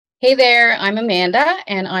Hey there, I'm Amanda,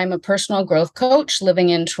 and I'm a personal growth coach living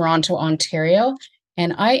in Toronto, Ontario.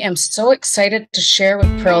 And I am so excited to share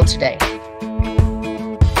with Pearl today.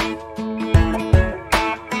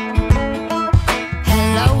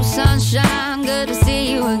 Hello, sunshine, good to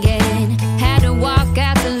see you again. Had to walk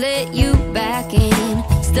out to let you back in.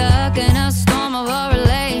 Stuck in a storm of a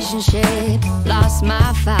relationship. Lost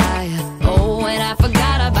my fire. Oh, and I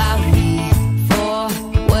forgot about me for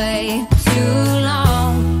way too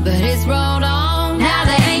long. But it's rolled on. Now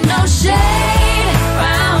there ain't no shade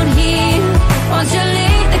around here. Once you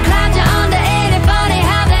leave the clouds, you're under 80. Funny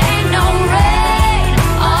how there ain't no rain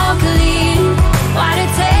or clear. Why'd it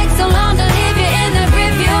take so long to leave you in the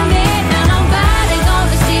rearview mirror? Now nobody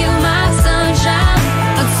gonna steal my sunshine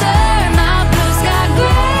or turn my blue sky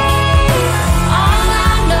gray. All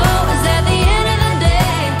I know is at the end of the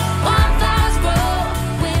day, wildflowers grow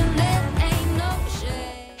when there ain't no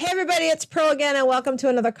shade. Hey everybody, it's Pearl again, and welcome to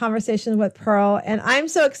another conversation with Pearl. And I'm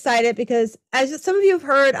so excited because, as some of you have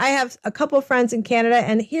heard, I have a couple of friends in Canada,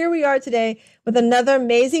 and here we are today with another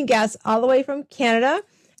amazing guest all the way from Canada.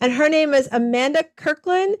 And her name is Amanda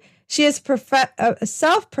Kirkland. She is a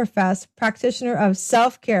self-professed practitioner of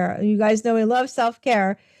self-care. You guys know we love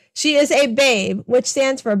self-care. She is a BABE, which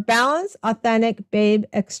stands for Balanced, Authentic Babe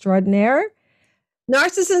Extraordinaire.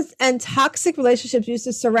 Narcissists and toxic relationships used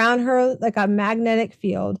to surround her like a magnetic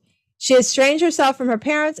field. She estranged herself from her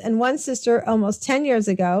parents and one sister almost 10 years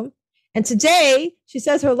ago. And today, she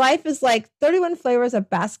says her life is like 31 flavors of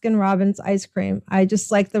Baskin-Robbins ice cream. I just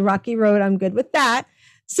like the rocky road. I'm good with that.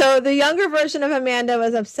 So the younger version of Amanda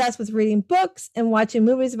was obsessed with reading books and watching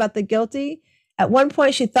movies about the guilty. At one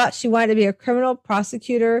point, she thought she wanted to be a criminal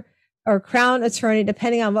prosecutor or crown attorney,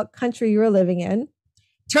 depending on what country you were living in.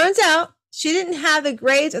 Turns out she didn't have the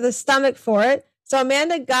grades or the stomach for it. So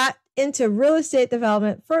Amanda got into real estate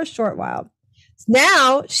development for a short while.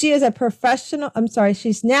 Now she is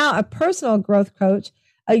she's now a personal growth coach,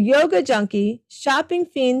 a yoga junkie, shopping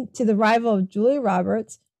fiend to the rival of Julia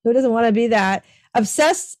Roberts. Who doesn't want to be that?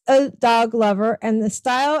 Obsessed dog lover and the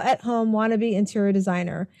style at home wannabe interior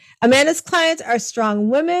designer. Amanda's clients are strong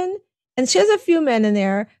women, and she has a few men in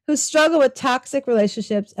there who struggle with toxic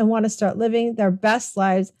relationships and want to start living their best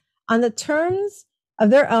lives on the terms of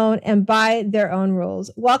their own and by their own rules.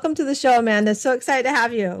 Welcome to the show, Amanda. So excited to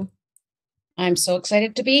have you. I'm so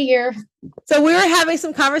excited to be here. So we were having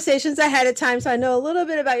some conversations ahead of time, so I know a little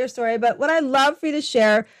bit about your story, but what I'd love for you to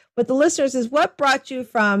share with the listeners is what brought you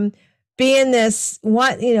from being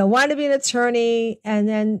wanting to be an attorney and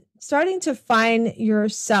then starting to find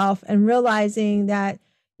yourself and realizing that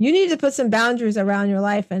you need to put some boundaries around your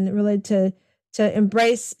life and really to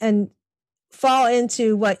embrace and fall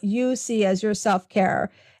into what you see as your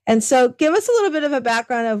self-care. And so give us a little bit of a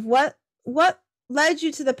background of what led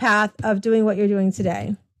you to the path of doing what you're doing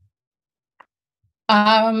today.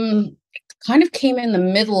 Kind of came in the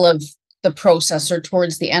middle of the process or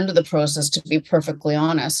towards the end of the process, to be perfectly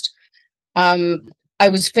honest. I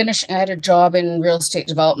had a job in real estate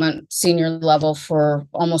development, senior level, for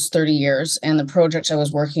almost 30 years. And the project I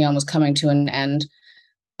was working on was coming to an end.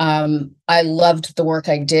 I loved the work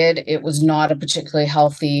I did. It was not a particularly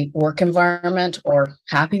healthy work environment or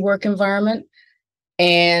happy work environment.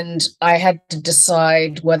 And I had to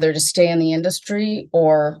decide whether to stay in the industry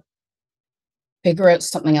or figure out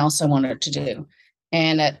something else I wanted to do.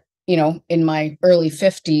 And in my early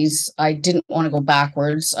 50s, I didn't want to go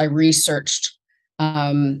backwards. I researched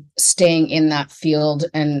staying in that field,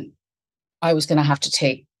 and I was going to have to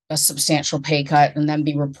take a substantial pay cut and then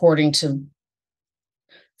be reporting to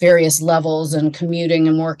various levels and commuting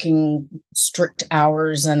and working strict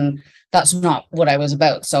hours. And that's not what I was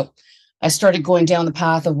about. So I started going down the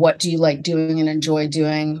path of what do you like doing and enjoy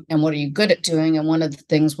doing, and what are you good at doing? And one of the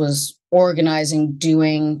things was organizing,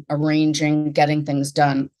 doing, arranging, getting things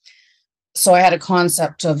done. So I had a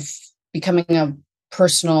concept of becoming a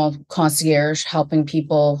personal concierge, helping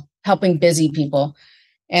busy people.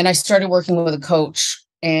 And I started working with a coach,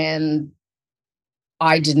 and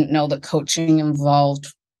I didn't know that coaching involved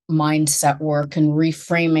mindset work and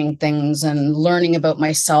reframing things and learning about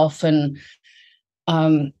myself. And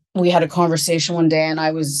we had a conversation one day, and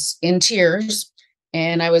I was in tears,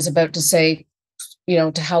 and I was about to say,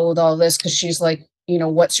 to hell with all this, because she's like,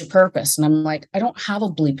 what's your purpose? And I'm like, I don't have a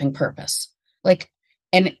bleeping purpose.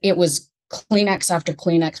 And it was Kleenex after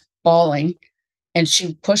Kleenex bawling. And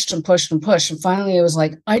she pushed and pushed and pushed. And finally I was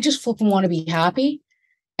like, I just flipping want to be happy.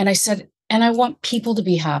 And I said, and I want people to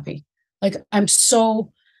be happy. I'm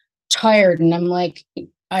so tired. And I'm like,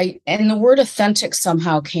 and the word authentic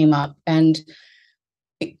somehow came up. And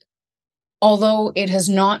although it has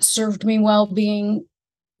not served me well being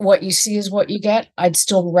what you see is what you get. I'd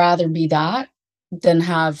still rather be that than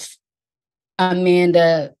have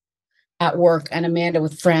Amanda at work and Amanda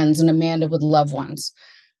with friends and Amanda with loved ones.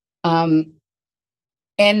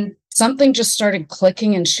 And something just started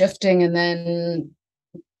clicking and shifting. And then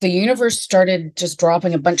the universe started just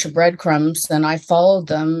dropping a bunch of breadcrumbs, and I followed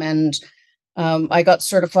them. And I got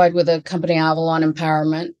certified with a company, Avalon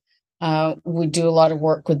Empowerment. We do a lot of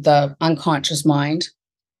work with the unconscious mind.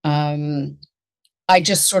 I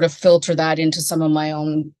just sort of filter that into some of my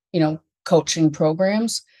own, coaching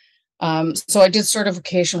programs. So I did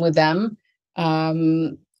certification with them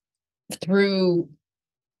through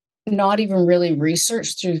not even really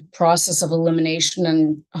research, through process of elimination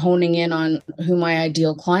and honing in on who my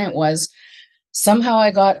ideal client was.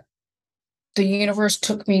 Somehow the universe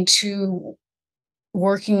took me to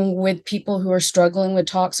working with people who are struggling with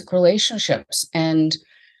toxic relationships. And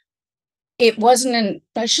I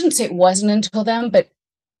shouldn't say it wasn't until then, but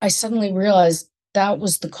I suddenly realized that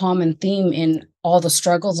was the common theme in all the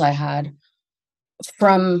struggles I had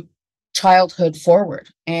from childhood forward.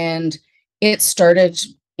 And it started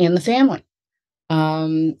in the family.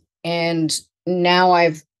 And now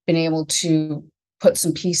I've been able to put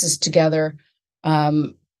some pieces together,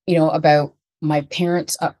 about my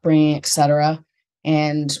parents' upbringing, etc.,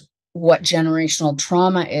 and what generational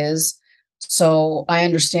trauma is. So I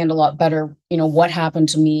understand a lot better, what happened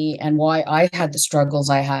to me and why I had the struggles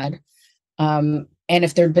I had. And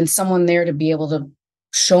if there'd been someone there to be able to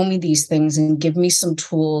show me these things and give me some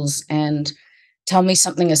tools and tell me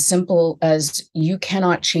something as simple as you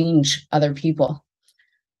cannot change other people,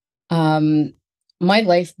 my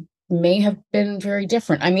life may have been very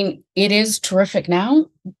different. I mean, it is terrific now,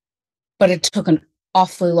 but it took an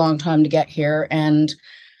awfully long time to get here. And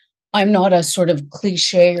I'm not a sort of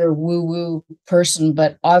cliche or woo-woo person,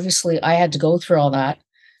 but obviously I had to go through all that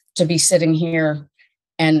to be sitting here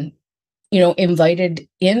and, invited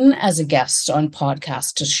in as a guest on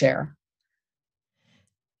podcast to share.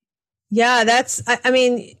 Yeah, I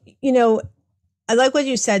mean, I like what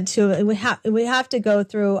you said too. And we have to go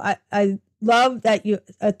through, I love that you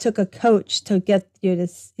took a coach to get you to,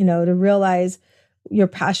 to realize your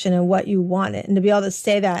passion and what you wanted, and to be able to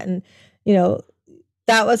say that. And,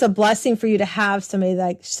 that was a blessing for you to have somebody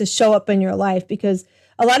like to show up in your life, because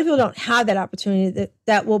a lot of people don't have that opportunity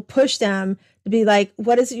that will push them to be like,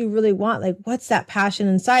 what is it you really want? Like, what's that passion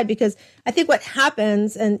inside? Because I think what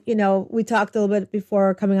happens, and, we talked a little bit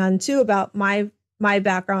before coming on too about my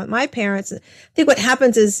background with my parents. I think what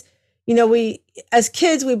happens is, we, as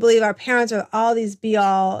kids, we believe our parents are all these be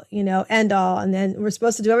all, end all. And then we're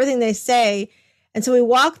supposed to do everything they say. And so we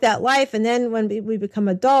walk that life. And then when we become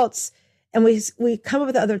adults and we come up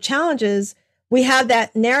with other challenges, we have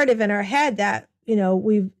that narrative in our head that,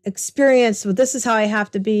 we've experienced, well, this is how I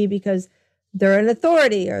have to be because they're an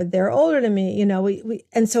authority or they're older than me,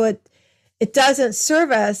 and so it doesn't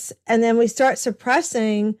serve us. And then we start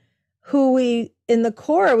suppressing who we, in the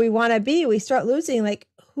core, we want to be. We start losing, like,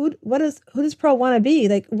 who does Pearl want to be?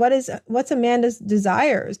 Like, what's Amanda's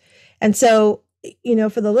desires? And so,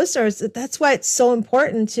 for the listeners, that's why it's so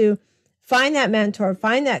important to find that mentor,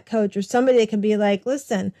 find that coach, or somebody that can be like,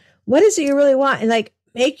 listen, what is it you really want? And like,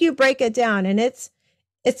 make you break it down. And it's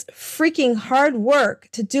freaking hard work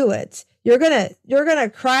to do it. You're gonna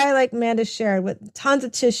cry like Amanda shared, with tons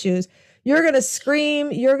of tissues. You're gonna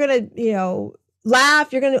scream. You're gonna,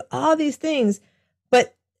 laugh. You're gonna do all these things.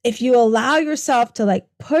 But if you allow yourself to like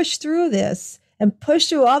push through this and push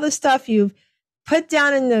through all the stuff you've put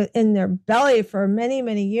down in their belly for many,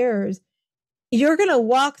 many years, you're gonna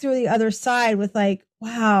walk through the other side with like,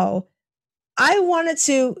 wow, I wanted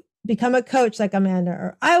to become a coach like Amanda,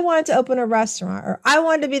 or I wanted to open a restaurant, or I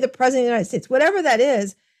wanted to be the president of the United States, whatever that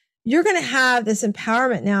is. You're going to have this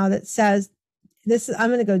empowerment now that says, I'm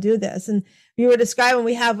going to go do this. And you were describing,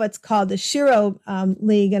 we have what's called the Shiro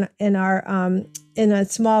League in our, in a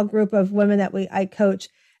small group of women that I coach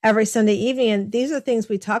every Sunday evening. And these are things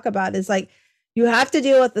we talk about, is like, you have to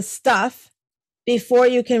deal with the stuff before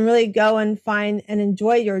you can really go and find and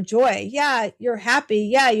enjoy your joy. Yeah, you're happy.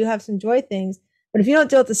 Yeah, you have some joy things. But if you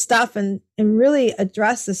don't deal with the stuff and really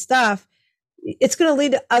address the stuff, it's going to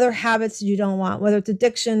lead to other habits that you don't want, whether it's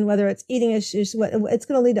addiction, whether it's eating issues, it's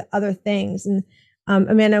going to lead to other things. And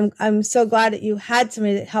Amanda, I'm so glad that you had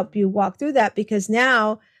somebody that helped you walk through that, because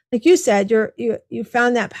now, like you said, you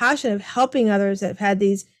found that passion of helping others that have had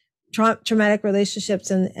these traumatic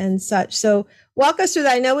relationships and such. So walk us through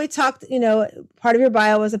that. I know we talked, part of your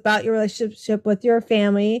bio was about your relationship with your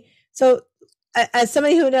family. So as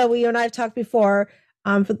somebody who you and I have talked before,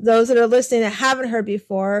 for those that are listening that haven't heard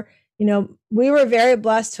before, we were very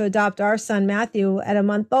blessed to adopt our son, Matthew, at a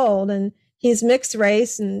month old. And he's mixed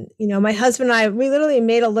race. And, my husband and I, we literally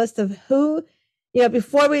made a list of who,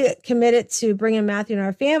 before we committed to bringing Matthew in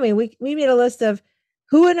our family, we made a list of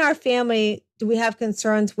who in our family do we have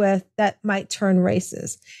concerns with that might turn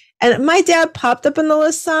racist. And my dad popped up on the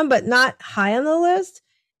list some, but not high on the list.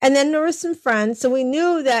 And then there were some friends. So we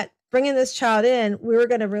knew that bringing this child in, we were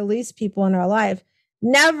going to release people in our life.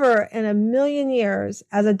 Never in a million years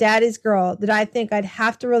as a daddy's girl did I think I'd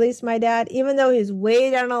have to release my dad, even though he's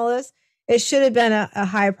way down on the list. It should have been a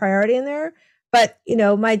high priority in there. But,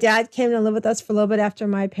 my dad came to live with us for a little bit after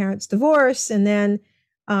my parents' divorce. And then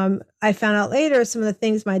I found out later some of the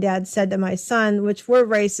things my dad said to my son, which were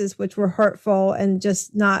racist, which were hurtful and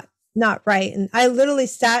just not right. And I literally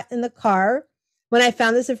sat in the car when I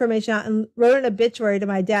found this information out and wrote an obituary to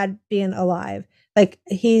my dad being alive. Like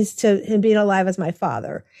he's to him being alive as my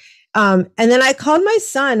father. And then I called my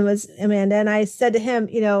son, was Amanda, and I said to him,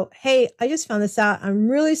 hey, I just found this out. I'm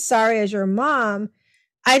really sorry as your mom.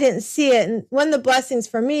 I didn't see it. And one of the blessings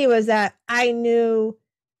for me was that I knew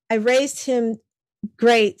I raised him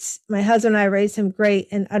great. My husband and I raised him great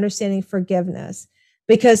in understanding forgiveness,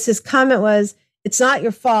 because his comment was, it's not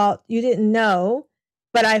your fault. You didn't know,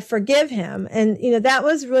 but I forgive him. And, that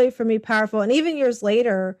was really for me powerful. And even years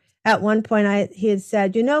later, at one point he had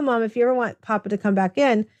said, Mom, if you ever want Papa to come back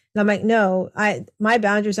in, and I'm like, no, my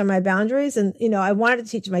boundaries are my boundaries. And, I wanted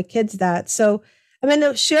to teach my kids that. So I'm going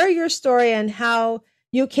to share your story and how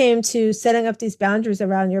you came to setting up these boundaries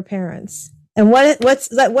around your parents. And what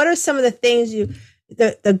are some of the things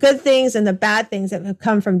the good things and the bad things that have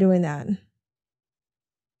come from doing that?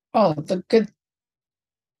 Oh, the good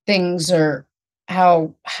things are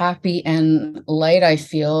how happy and light I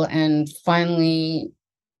feel. And finally,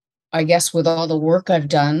 I guess with all the work I've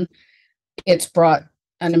done, it's brought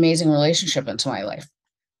an amazing relationship into my life.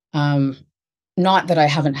 Not that I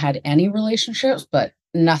haven't had any relationships, but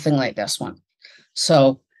nothing like this one.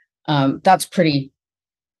 So that's pretty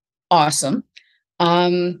awesome.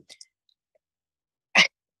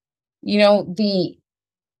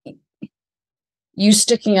 You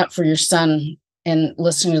sticking up for your son and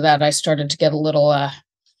listening to that, I started to get a little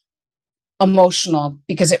emotional,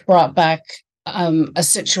 because it brought back a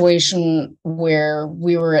situation where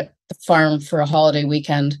we were at the farm for a holiday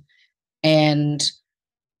weekend, and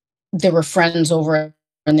there were friends over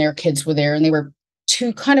and their kids were there, and they were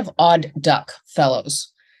two kind of odd duck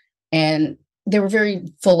fellows, and they were very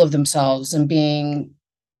full of themselves and being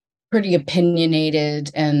pretty opinionated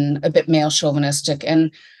and a bit male chauvinistic.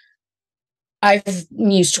 And I'm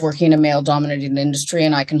used to working in a male dominated industry,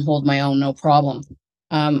 and I can hold my own, no problem.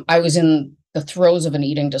 I was in the throes of an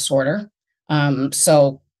eating disorder.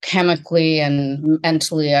 So chemically and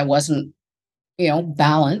mentally, I wasn't,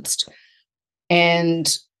 balanced.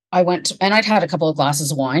 And and I'd had a couple of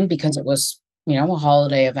glasses of wine because it was, a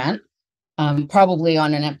holiday event, probably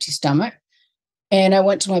on an empty stomach. And I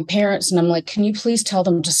went to my parents and I'm like, can you please tell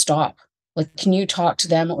them to stop? Like, can you talk to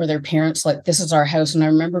them or their parents? Like, this is our house. And I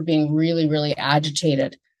remember being really, really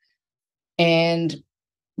agitated. And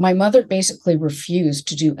my mother basically refused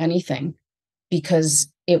to do anything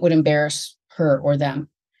because it would embarrass her or them.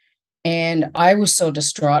 And I was so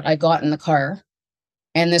distraught. I got in the car,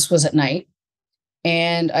 and this was at night,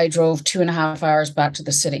 and I drove 2.5 hours back to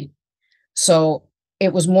the city. So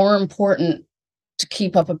it was more important to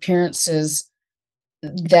keep up appearances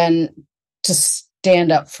than to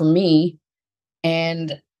stand up for me.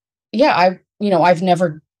 And yeah, I've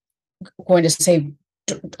never going to say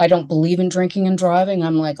I don't believe in drinking and driving.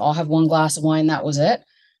 I'm like, I'll have one glass of wine. That was it.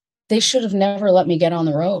 They should have never let me get on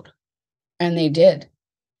the road. And they did.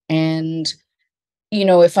 And,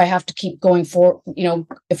 if I have to keep going forward,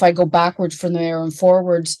 if I go backwards from there and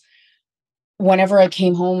forwards, whenever I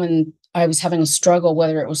came home and I was having a struggle,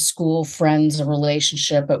 whether it was school, friends, a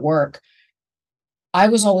relationship at work, I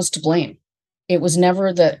was always to blame. It was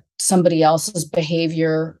never that somebody else's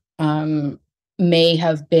behavior may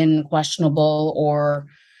have been questionable, or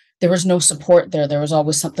there was no support there. There was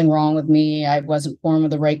always something wrong with me. I wasn't born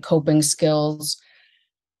with the right coping skills.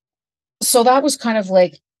 So that was kind of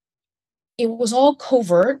like, it was all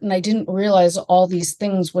covert, and I didn't realize all these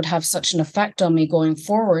things would have such an effect on me going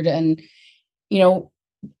forward. And,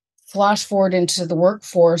 flash forward into the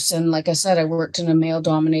workforce. And like I said, I worked in a male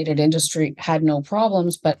dominated industry, had no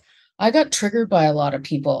problems, but I got triggered by a lot of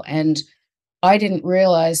people. And I didn't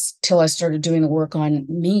realize till I started doing the work on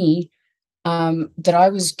me, that I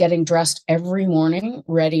was getting dressed every morning,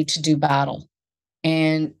 ready to do battle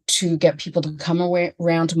and to get people to come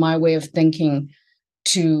around to my way of thinking,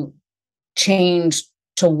 to change,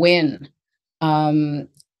 to win. And,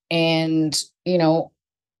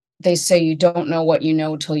 they say you don't know what you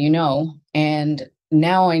know till you know. And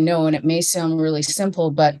now I know, and it may sound really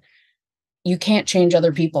simple, but you can't change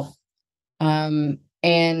other people.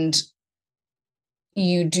 And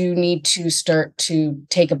you do need to start to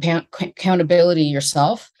take accountability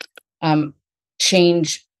yourself,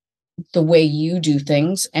 change the way you do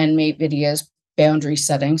things, and make videos, boundary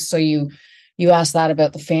setting. So you asked that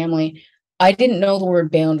about the family. I didn't know the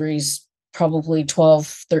word boundaries probably 12,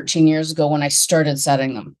 13 years ago when I started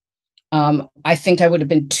setting them. I think I would have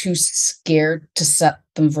been too scared to set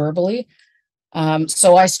them verbally.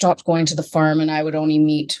 So I stopped going to the farm, and I would only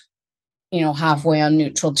meet, halfway on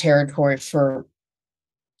neutral territory for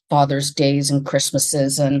Father's Days and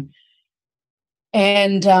Christmases. And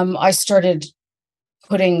I started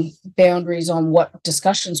putting boundaries on what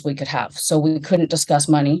discussions we could have. So we couldn't discuss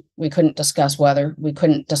money. We couldn't discuss weather. We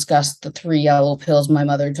couldn't discuss the 3 yellow pills my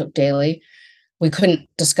mother took daily. We couldn't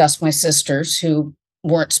discuss my sisters who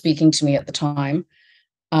weren't speaking to me at the time.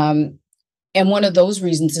 And one of those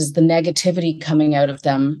reasons is the negativity coming out of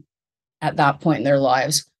them at that point in their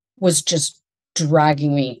lives was just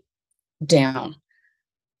dragging me down.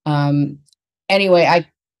 Anyway,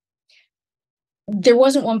 there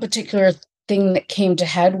wasn't one particular thing that came to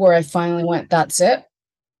head where I finally went, that's it.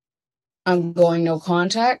 I'm going no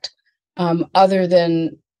contact. Other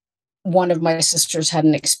than one of my sisters had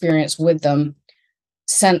an experience with them,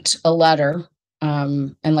 sent a letter.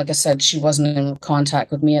 And like I said, she wasn't in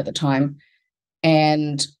contact with me at the time,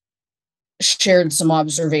 and shared some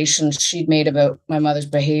observations she'd made about my mother's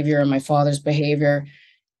behavior and my father's behavior.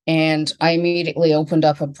 And I immediately opened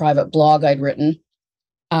up a private blog I'd written,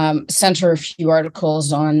 sent her a few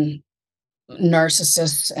articles on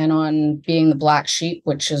narcissists and on being the black sheep,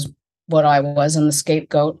 which is what I was, and the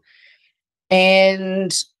scapegoat.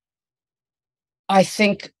 And I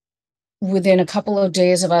think within a couple of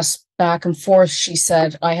days of us back and forth, she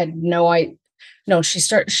said,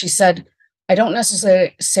 she said, I don't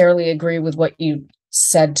necessarily agree with what you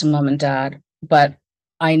said to mom and dad, but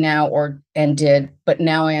I now but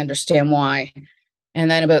now I understand why.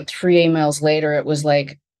 And then about 3 emails later, it was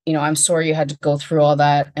like, I'm sorry you had to go through all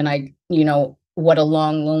that. And what a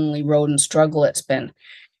long, lonely road and struggle it's been.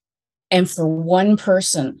 And for one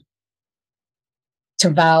person to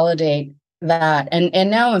validate that,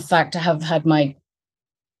 and now, in fact, I have had my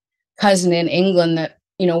cousin in England that,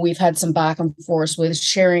 we've had some back and forth with,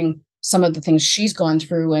 sharing some of the things she's gone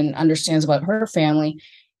through and understands about her family.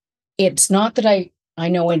 It's not that I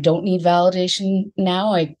know I don't need validation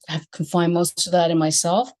now. I can find most of that in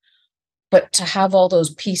myself. But to have all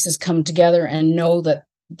those pieces come together and know that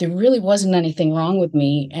there really wasn't anything wrong with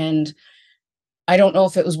me. And I don't know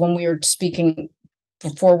if it was when we were speaking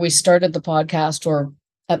before we started the podcast or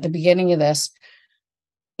at the beginning of this,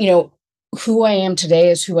 who I am today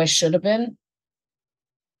is who I should have been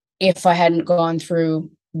if I hadn't gone through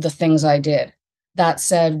the things I did. That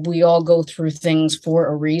said, we all go through things for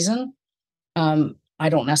a reason. I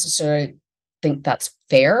don't necessarily think that's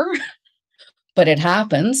fair, but it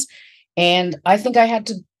happens. And I think I had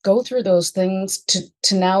to go through those things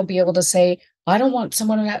to now be able to say, I don't want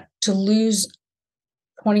someone to lose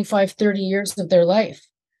 25, 30 years of their life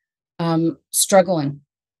struggling.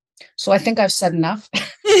 So I think I've said enough.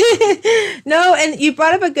 No, and you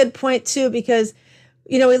brought up a good point too, because,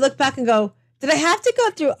 we look back and go, did I have to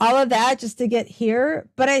go through all of that just to get here?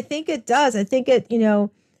 But I think it does. I think it,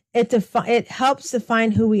 it helps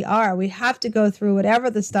define who we are. We have to go through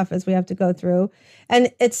whatever the stuff is we have to go through.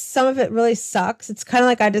 And some of it really sucks. It's kind of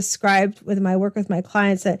like I described with my work with my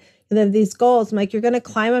clients, that they have these goals. I'm like, you're going to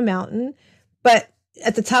climb a mountain, but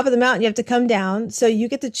at the top of the mountain, you have to come down. So you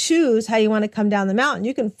get to choose how you want to come down the mountain.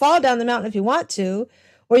 You can fall down the mountain if you want to,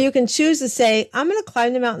 or you can choose to say, I'm going to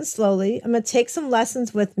climb the mountain slowly. I'm going to take some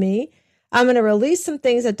lessons with me. I'm going to release some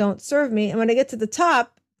things that don't serve me. And when I get to the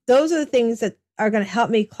top, those are the things that are going to help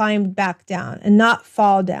me climb back down and not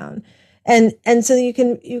fall down. And so you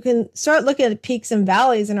can start looking at peaks and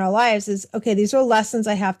valleys in our lives as, okay, these are lessons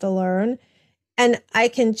I have to learn. And I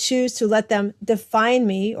can choose to let them define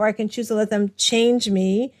me, or I can choose to let them change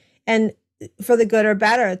me, and for the good or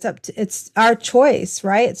better. It's our choice,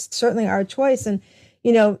 right? It's certainly our choice. And,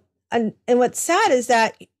 and what's sad is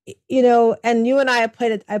that, and you and I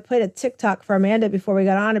played a TikTok for Amanda before we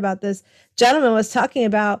got on about this. Gentleman was talking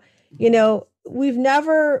about, there's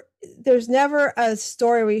never a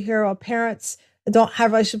story where you hear, well, parents don't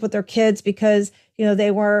have a relationship with their kids because,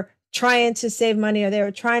 they were trying to save money, or they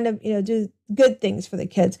were trying to, do good things for the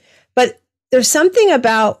kids. But there's something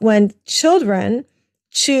about when children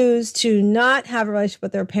choose to not have a relationship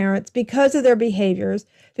with their parents because of their behaviors,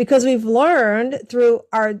 because we've learned through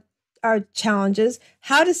our challenges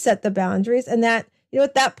how to set the boundaries, and that,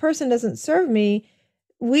 that person doesn't serve me.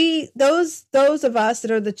 those of us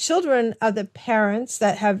that are the children of the parents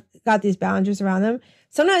that have got these boundaries around them,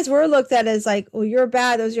 sometimes we're looked at as like, well, you're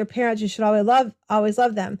bad. Those are your parents. You should always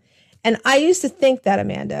love them. And I used to think that,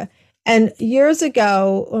 Amanda. And years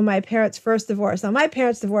ago, when my parents first divorced, now my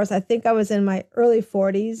parents divorced, I think I was in my early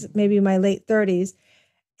 40s, maybe my late 30s.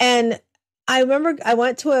 And I remember I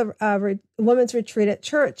went to a women's retreat at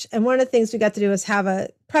church. And one of the things we got to do was have a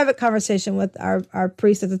private conversation with our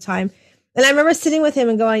priest at the time. And I remember sitting with him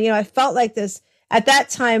and going, I felt like this at that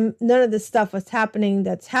time, none of this stuff was happening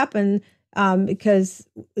that's happened because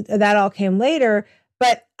that all came later.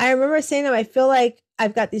 But I remember saying to him, I feel like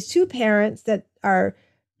I've got these two parents that are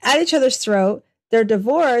at each other's throat. They're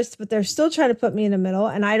divorced, but they're still trying to put me in the middle.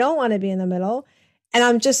 And I don't want to be in the middle. And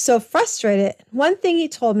I'm just so frustrated. One thing he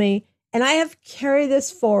told me, and I have carried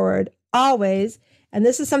this forward always, and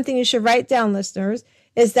this is something you should write down, listeners,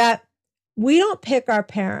 is that we don't pick our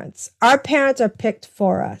parents. Our parents are picked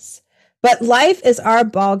for us. But life is our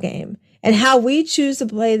ball game. And how we choose to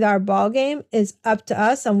play our ball game is up to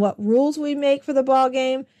us on what rules we make for the ball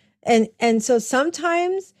game. And so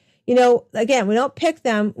sometimes, again, we don't pick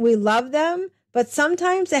them. We love them, but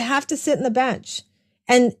sometimes they have to sit in the bench.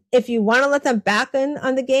 And if you want to let them back in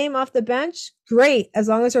on the game off the bench, great, as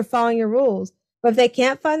long as they're following your rules. But if they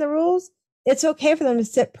can't find the rules, it's okay for them to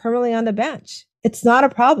sit permanently on the bench. It's not a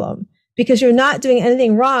problem because you're not doing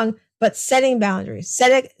anything wrong, but setting boundaries,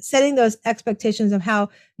 setting those expectations of how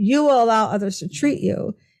you will allow others to treat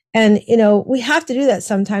you. And, we have to do that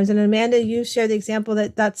sometimes. And Amanda, you share the example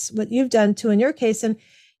that that's what you've done too in your case. And,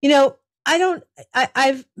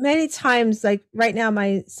 I've many times, like right now,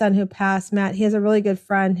 my son who passed, Matt, he has a really good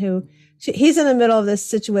friend he's in the middle of this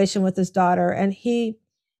situation with his daughter. And he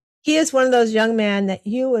is one of those young men that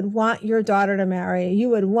you would want your daughter to marry. You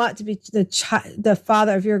would want to be the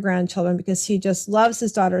father of your grandchildren because he just loves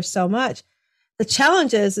his daughter so much. The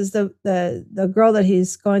challenge is the girl that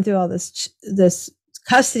he's going through all this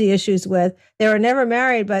custody issues with. They were never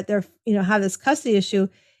married, but they're, have this custody issue,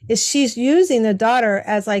 is she's using the daughter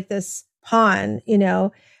as like this pawn,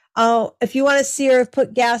 oh, if you want to see her,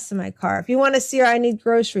 put gas in my car. If you want to see her, I need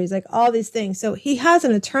groceries, like all these things. So he has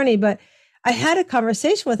an attorney, but I had a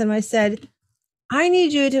conversation with him. I said, I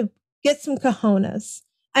need you to get some cojones.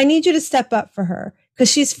 I need you to step up for her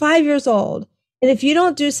because she's 5 years old. And if you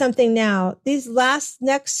don't do something now, these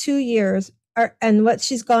next 2 years and what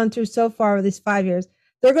she's gone through so far with these 5 years,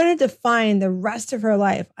 they're going to define the rest of her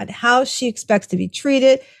life on how she expects to be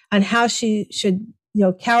treated, on how she should,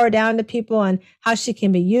 cower down to people, and how she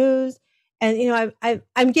can be used. And,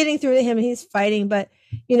 I'm getting through to him and he's fighting, but,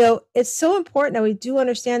 it's so important that we do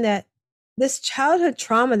understand that this childhood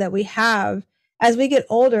trauma that we have as we get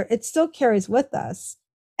older, it still carries with us.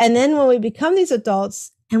 And then when we become these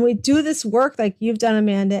adults and we do this work like you've done,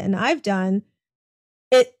 Amanda, and I've done,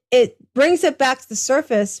 it brings it back to the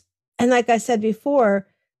surface. And like I said before,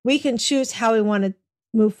 we can choose how we want to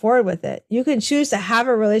move forward with it. You can choose to have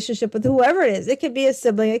a relationship with whoever it is. It could be a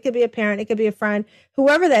sibling, it could be a parent, it could be a friend,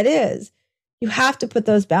 whoever that is. You have to put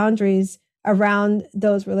those boundaries around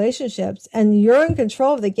those relationships, and you're in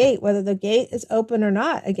control of the gate, whether the gate is open or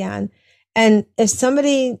not again. And if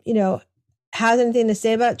somebody, has anything to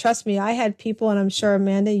say about it, trust me, I had people, and I'm sure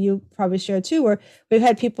Amanda, you probably share too, where we've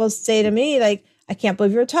had people say to me, like, I can't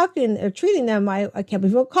believe you're talking or treating them. I can't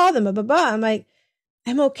believe you'll call them, blah, blah, blah. I'm like,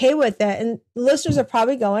 I'm okay with that. And the listeners are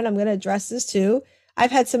probably going, I'm going to address this too.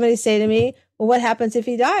 I've had somebody say to me, well, what happens if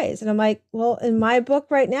he dies? And I'm like, well, in my book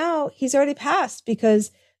right now, he's already passed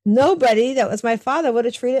because nobody that was my father would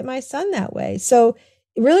have treated my son that way. So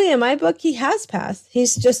really in my book, he has passed.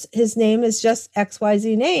 His name is just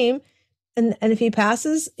XYZ name. And if he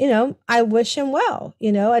passes, I wish him well.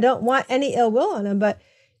 I don't want any ill will on him. But,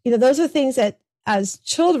 those are things that as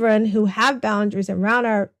children who have boundaries around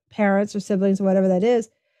our parents or siblings or whatever that is,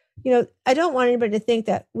 I don't want anybody to think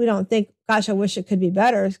that we don't think, gosh, I wish it could be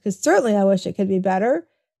better, because certainly I wish it could be better,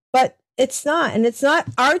 but it's not. And it's not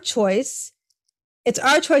our choice. It's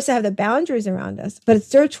our choice to have the boundaries around us, but it's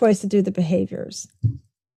their choice to do the behaviors.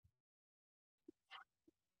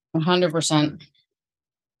 100%.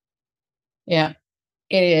 Yeah,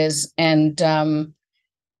 it is. And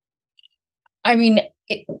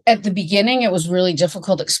at the beginning, it was really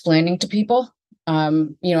difficult explaining to people.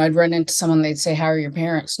 I'd run into someone, they'd say, how are your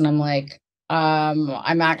parents? And I'm like,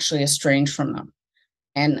 I'm actually estranged from them.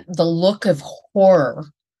 And the look of horror,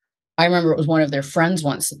 I remember it was one of their friends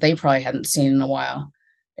once that they probably hadn't seen in a while.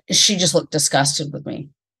 She just looked disgusted with me.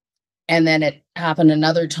 And then it happened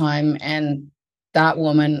another time, and that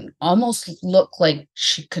woman almost looked like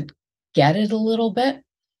she could get it a little bit.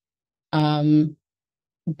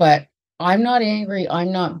 But I'm not angry.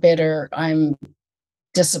 I'm not bitter. I'm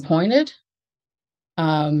disappointed.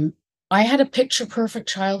 I had a picture perfect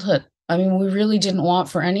childhood. I mean, we really didn't want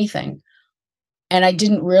for anything. And I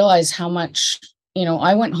didn't realize how much,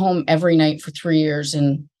 I went home every night for 3 years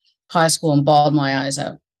in high school and bawled my eyes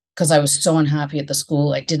out because I was so unhappy at the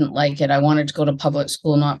school. I didn't like it. I wanted to go to public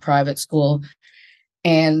school, not private school.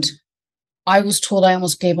 And I was told I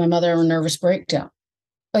almost gave my mother a nervous breakdown.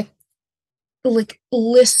 Like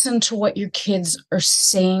listen to what your kids are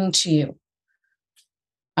saying to you.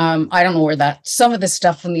 I don't know where some of the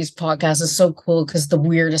stuff from these podcasts is so cool because the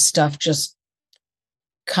weirdest stuff just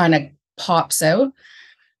kind of pops out.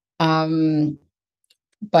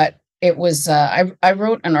 But it was, I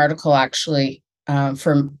wrote an article actually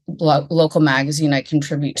for local magazine I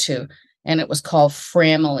contribute to, and it was called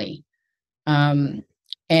Framily.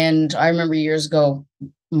 And I remember years ago,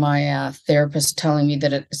 my therapist telling me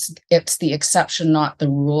that it's the exception, not the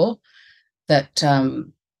rule, that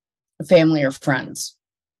family are friends.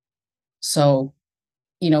 So,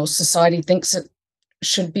 society thinks it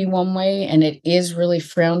should be one way, and it is really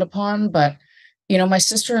frowned upon. But, my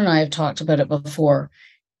sister and I have talked about it before.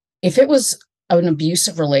 If it was an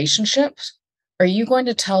abusive relationship, are you going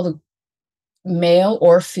to tell the male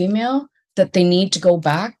or female that they need to go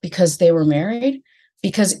back because they were married?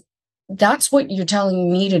 Because that's what you're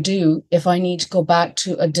telling me to do if I need to go back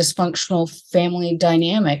to a dysfunctional family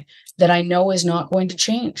dynamic that I know is not going to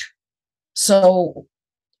change. So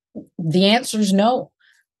the answer is no.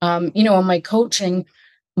 In my coaching,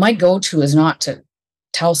 my go-to is not to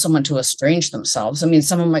tell someone to estrange themselves. I mean,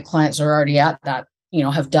 some of my clients are already at that,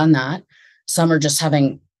 have done that. Some are just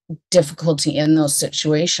having difficulty in those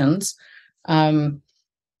situations.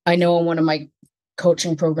 I know in one of my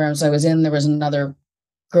coaching programs I was in, there was another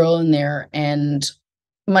girl in there, and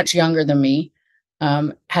much younger than me,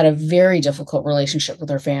 had a very difficult relationship with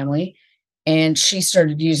her family. And she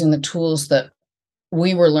started using the tools that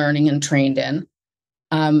we were learning and trained in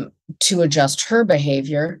to adjust her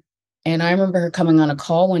behavior. And I remember her coming on a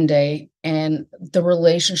call one day, and the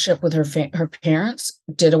relationship with her parents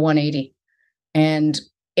did a 180. And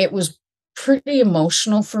it was pretty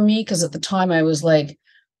emotional for me because at the time I was like,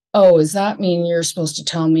 oh, does that mean you're supposed to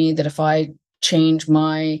tell me that if I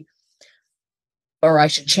I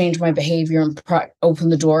should change my behavior and open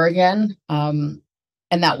the door again? And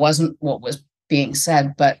that wasn't what was being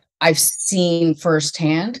said, but I've seen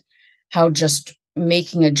firsthand how just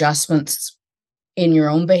making adjustments in your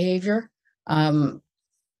own behavior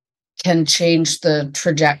can change the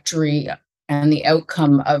trajectory and the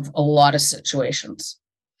outcome of a lot of situations.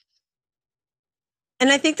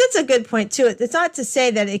 And I think that's a good point too. It's not to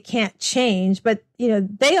say that it can't change, but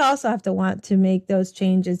they also have to want to make those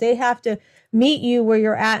changes. They have to meet you where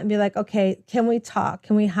you're at and be like, okay, can we talk?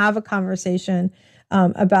 Can we have a conversation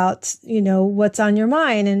about, what's on your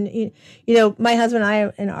mind? And, my husband and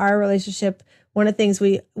I, in our relationship, one of the things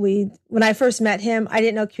when I first met him, I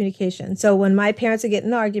didn't know communication. So when my parents would get in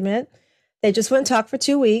an argument, they just wouldn't talk for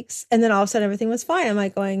 2 weeks. And then all of a sudden everything was fine. I'm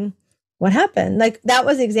like going, what happened? Like that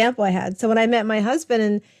was the example I had. So when I met my husband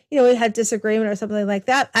and, we had disagreement or something like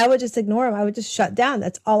that, I would just ignore him. I would just shut down.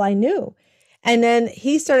 That's all I knew. And then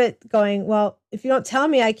he started going, well, if you don't tell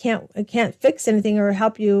me, I can't fix anything or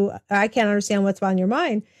help you. I can't understand what's on your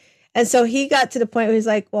mind. And so he got to the point where he's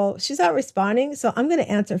like, well, she's not responding, so I'm going to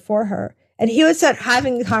answer for her. And he would start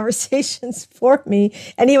having conversations for me,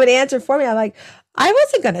 and he would answer for me. I'm like, I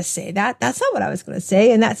wasn't going to say that. That's not what I was going to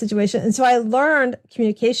say in that situation. And so I learned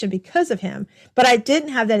communication because of him, but I didn't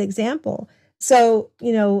have that example. So,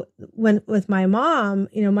 with my mom,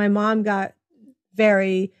 my mom got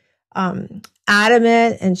very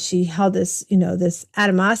adamant, and she held this, this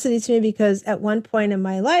animosity to me because at one point in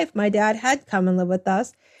my life, my dad had come and lived with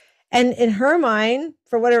us. And in her mind,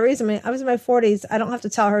 for whatever reason, I was in my 40s. I don't have to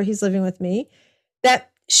tell her he's living with me.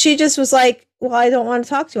 That she just was like, well, I don't want to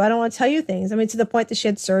talk to you. I don't want to tell you things. I mean, to the point that she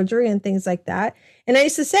had surgery and things like that. And I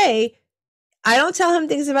used to say, I don't tell him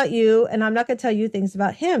things about you, and I'm not going to tell you things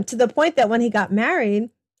about him, to the point that when he got married,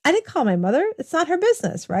 I didn't call my mother. It's not her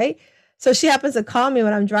business, right? So she happens to call me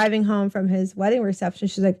when I'm driving home from his wedding reception.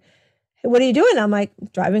 She's like, hey, what are you doing? I'm like,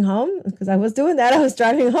 driving home, because I was doing that. I was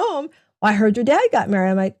driving home. Well, I heard your dad got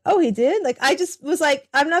married. I'm like, oh, he did? Like, I just was like,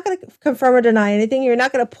 I'm not going to confirm or deny anything. You're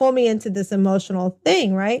not going to pull me into this emotional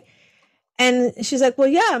thing, right? And she's like, well,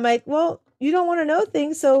 yeah. I'm like, well, you don't want to know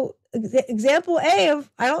things. So example A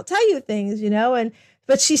of I don't tell you things,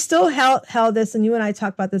 but she still held this. And you and I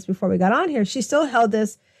talked about this before we got on here. She still held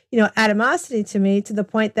this, animosity to me, to the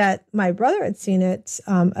point that my brother had seen it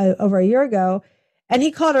over a year ago. And he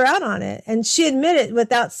called her out on it. And she admitted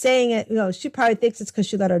without saying it, she probably thinks it's because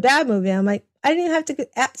she let her dad move in. I'm like, I didn't even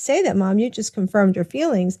have to say that, Mom. You just confirmed your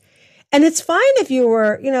feelings. And it's fine if you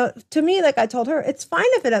were, to me, like I told her, it's fine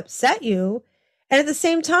if it upset you. And at the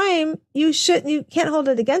same time, you can't hold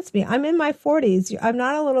it against me. I'm in my 40s. I'm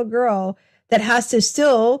not a little girl that has to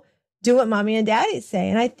still do what mommy and daddy say.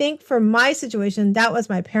 And I think for my situation, that was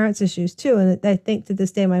my parents' issues too. And I think to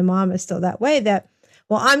this day, my mom is still that way, that,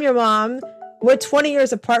 well, I'm your mom. We're 20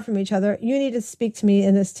 years apart from each other. You need to speak to me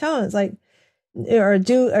in this tone. It's like, or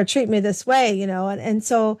treat me this way, and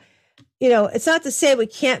so, it's not to say we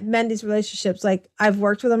can't mend these relationships. Like I've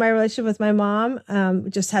worked with my relationship with my mom.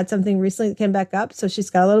 Just had something recently that came back up. So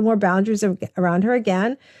she's got a little more boundaries around her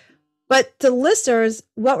again. But to listeners,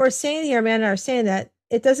 what we're saying here, Amanda and I are saying that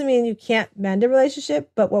it doesn't mean you can't mend a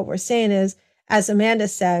relationship. But what we're saying is, as Amanda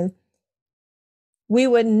said, we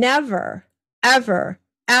would never, ever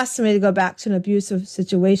ask somebody to go back to an abusive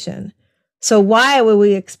situation. So why would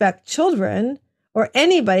we expect children or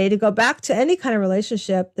anybody to go back to any kind of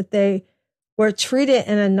relationship that they were treated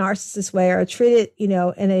in a narcissist way or treated, in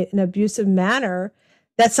an abusive manner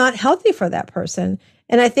that's not healthy for that person?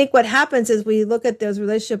 And I think what happens is we look at those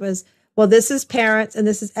relationships as, well, this is parents and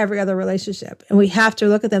this is every other relationship. And we have to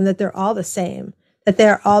look at them that they're all the same,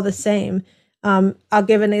 I'll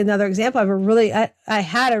give another example. I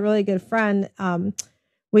had a really good friend.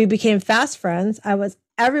 We became fast friends. I was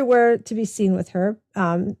everywhere to be seen with her.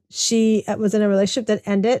 She was in a relationship that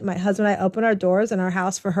ended. My husband and I opened our doors in our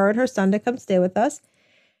house for her and her son to come stay with us.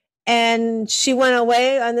 And she went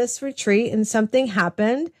away on this retreat and something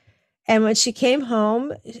happened. And when she came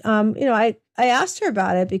home, I asked her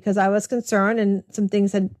about it because I was concerned and some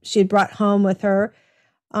things that she had brought home with her.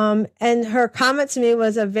 And her comment to me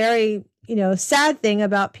was a very, sad thing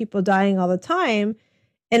about people dying all the time.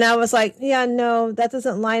 And I was like, yeah, no, that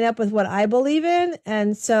doesn't line up with what I believe in.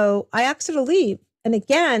 And so I asked her to leave. And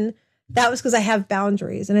again, that was because I have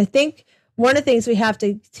boundaries. And I think one of the things we have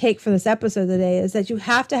to take from this episode today is that you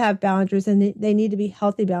have to have boundaries, and they need to be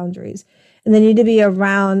healthy boundaries, and they need to be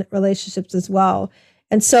around relationships as well.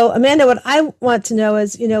 And so, Amanda, what I want to know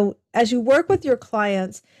is, as you work with your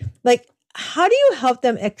clients, like, how do you help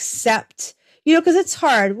them accept, because it's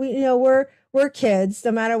hard. We're kids,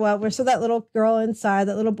 no matter what. We're still that little girl inside,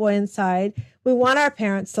 that little boy inside. We want our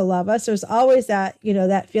parents to love us. There's always that,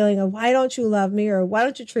 that feeling of, why don't you love me, or why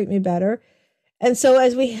don't you treat me better? And so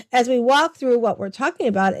as we walk through what we're talking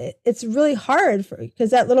about, it's really hard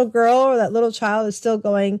because that little girl or that little child is still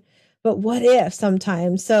going, but what if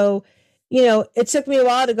sometimes? So, it took me a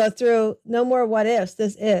while to go through, no more what ifs.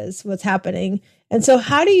 This is what's happening. And so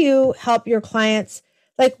how do you help your clients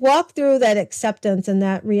like walk through that acceptance and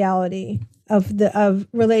that reality of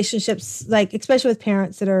relationships, like especially with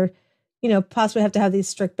parents that are, possibly have to have these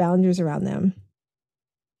strict boundaries around them?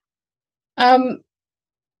 A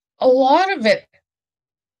lot of it,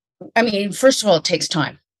 I mean, first of all, it takes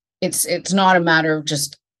time. It's not a matter of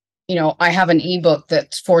just, I have an ebook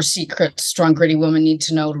that's 4 secrets strong, gritty women need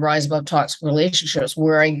to know to rise above toxic relationships,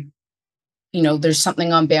 where there's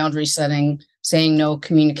something on boundary setting, saying no,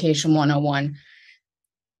 communication 101.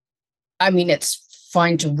 I mean, it's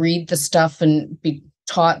fine to read the stuff and be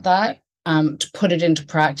taught that, to put it into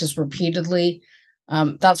practice repeatedly.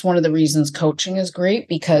 That's one of the reasons coaching is great,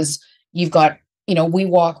 because you've got, we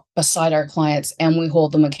walk beside our clients and we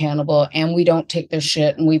hold them accountable, and we don't take their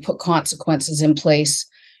shit, and we put consequences in place,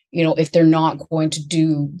 if they're not going to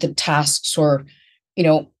do the tasks or,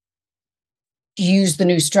 use the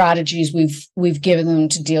new strategies we've given them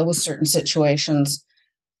to deal with certain situations.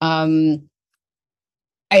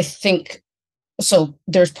 I think so.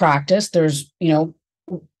 There's practice. There's,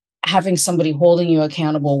 having somebody holding you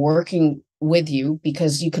accountable, working with you,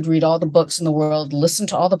 because you could read all the books in the world, listen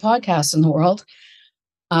to all the podcasts in the world,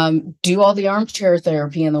 do all the armchair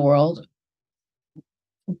therapy in the world,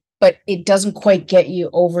 but it doesn't quite get you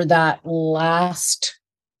over that last,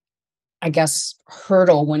 I guess,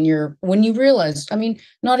 hurdle when you realize, I mean,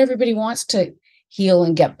 not everybody wants to heal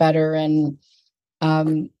and get better. And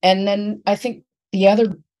then I think the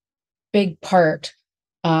other big part,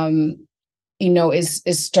 is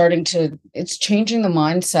it's changing the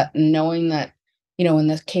mindset and knowing that, in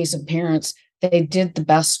the case of parents, they did the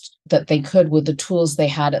best that they could with the tools they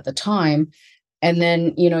had at the time. And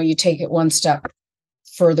then, you take it one step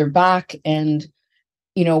further back, and,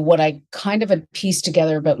 what I kind of had pieced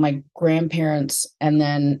together about my grandparents and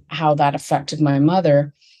then how that affected my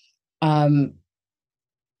mother,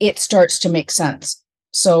 it starts to make sense.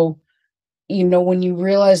 So, when you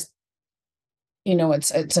realize,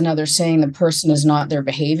 it's another saying, the person is not their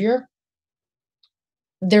behavior.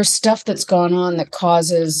 There's stuff that's gone on that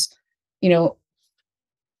causes,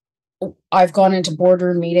 I've gone into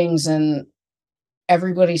boardroom meetings and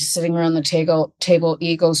everybody's sitting around the table,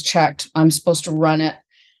 egos checked. I'm supposed to run it.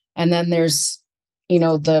 And then there's, I'm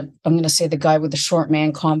going to say the guy with the short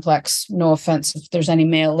man complex, no offense if there's any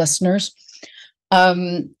male listeners,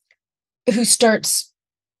 who starts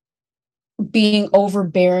being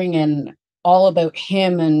overbearing and all about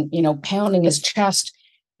him and, pounding his chest.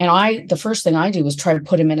 And the first thing I do was try to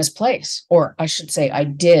put him in his place, or I should say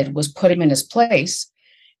was put him in his place.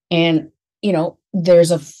 And,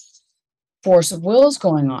 there's a force of wills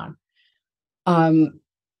going on.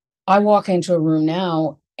 I walk into a room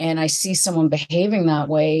now and I see someone behaving that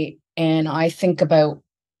way, and I think about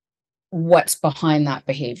what's behind that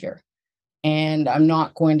behavior. And I'm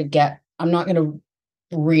not going to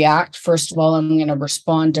react. First of all, I'm going to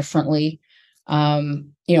respond differently.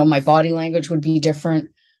 My body language would be different.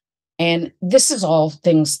 And this is all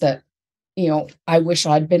things that, I wish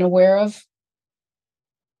I'd been aware of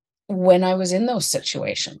when I was in those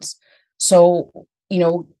situations. So,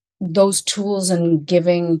 those tools and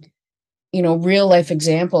giving, real life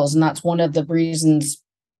examples. And that's one of the reasons,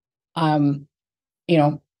 not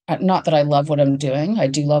that I love what I'm doing. I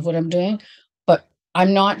do love what I'm doing, but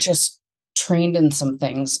I'm not just trained in some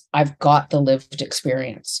things. I've got the lived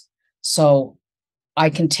experience. So I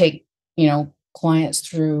can take, clients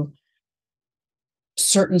through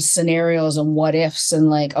certain scenarios and what ifs, and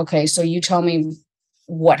like, okay, so you tell me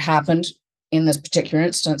what happened in this particular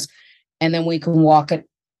instance, and then we can walk it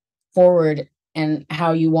forward and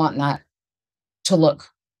how you want that to look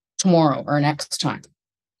tomorrow or next time.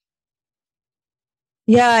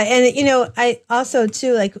 Yeah. And, I also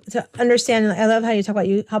too, like, to understand, I love how you talk about,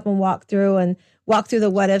 you help them walk through the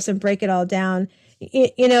what ifs and break it all down.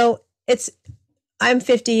 I'm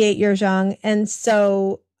 58 years young. And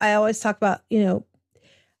so I always talk about,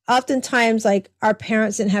 oftentimes, like, our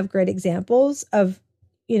parents didn't have great examples of,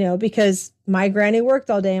 because my granny worked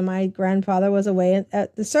all day and my grandfather was away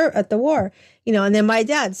at the war, and then my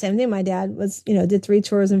dad, same thing. My dad was, did 3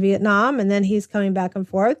 tours in Vietnam, and then he's coming back and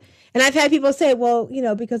forth. And I've had people say, well,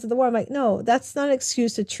 because of the war. I'm like, no, that's not an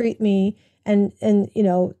excuse to treat me and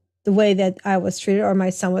the way that I was treated or my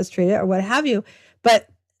son was treated or what have you. But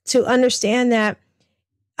to understand that,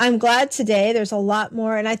 I'm glad today there's a lot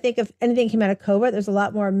more, and I think if anything came out of COVID, there's a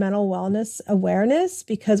lot more mental wellness awareness,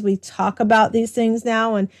 because we talk about these things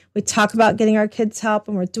now, and we talk about getting our kids help,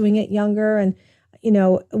 and we're doing it younger, and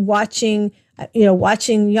watching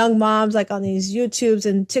young moms, like, on these YouTubes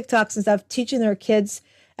and TikToks and stuff, teaching their kids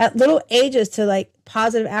at little ages to, like,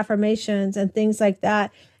 positive affirmations and things like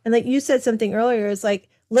that. And like you said something earlier, is like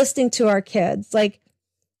listening to our kids, like,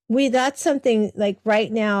 that's something, like,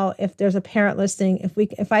 right now, if there's a parent listening,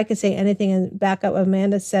 if I could say anything and back up what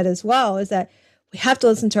Amanda said as well, is that we have to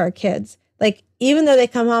listen to our kids. Like, even though they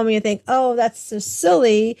come home and you think, oh, that's so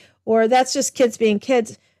silly, or that's just kids being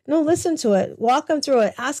kids. No, listen to it, walk them through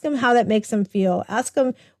it, ask them how that makes them feel. Ask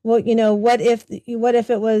them, well, what if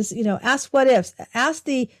it was, ask what ifs, ask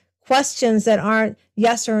the questions that aren't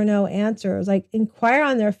yes or no answers, like, inquire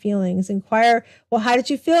on their feelings, inquire, well, how did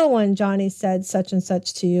you feel when Johnny said such and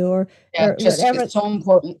such to you, or whatever. It's so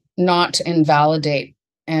important not to invalidate.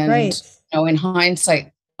 And, right. In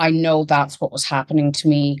hindsight, I know that's what was happening to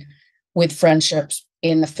me with friendships,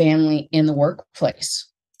 in the family, in the workplace.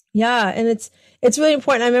 Yeah. And it's really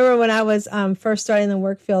important. I remember when I was first starting in the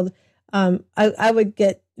work field, I would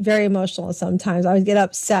get very emotional sometimes. I would get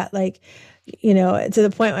upset, like, to the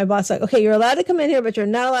point my boss was like, okay, you're allowed to come in here, but you're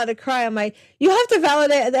not allowed to cry. I'm like, you have to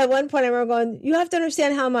validate. At one point I remember going, you have to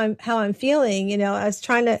understand how I'm feeling. I was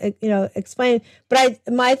trying to, explain, but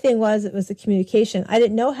my thing was, it was the communication. I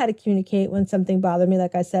didn't know how to communicate when something bothered me,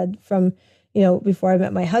 like I said, from, before I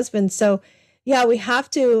met my husband. So yeah, we have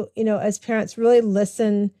to, as parents, really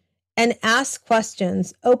listen and ask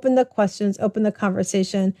questions, open the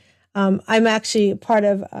conversation. I'm actually part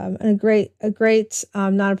of a great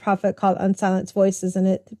nonprofit called Unsilenced Voices, and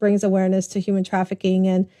it brings awareness to human trafficking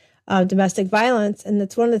and domestic violence. And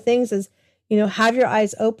it's one of the things is, have your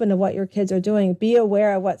eyes open to what your kids are doing. Be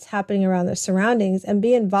aware of what's happening around their surroundings and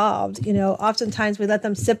be involved. Oftentimes we let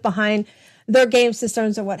them sit behind their game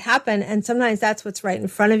systems or what happened, and sometimes that's what's right in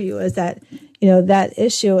front of you, is that that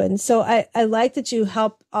issue. And so I like that you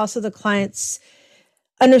help also the clients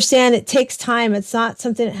understand it takes time. It's not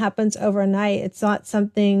something that happens overnight. It's not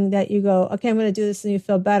something that you go, okay, I'm going to do this and you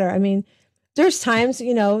feel better. I mean, there's times,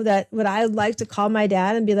 that would I like to call my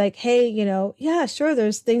dad and be like, hey, yeah, sure.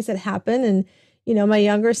 There's things that happen. And, my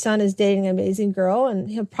younger son is dating an amazing girl and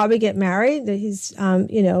he'll probably get married. He's,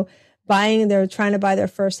 they're trying to buy their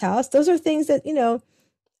first house. Those are things that,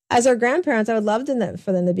 as our grandparents, I would love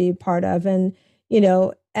for them to be part of. And,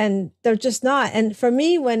 and they're just not. And for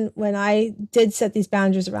me, when I did set these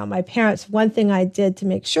boundaries around my parents, one thing I did to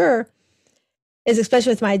make sure is,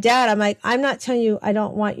 especially with my dad, I'm like, I'm not telling you I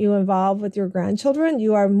don't want you involved with your grandchildren.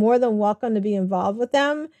 You are more than welcome to be involved with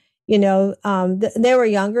them. They were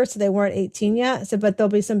younger, so they weren't 18 yet. So, but there'll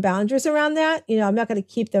be some boundaries around that. I'm not going to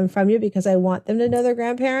keep them from you because I want them to know their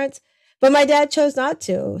grandparents. But my dad chose not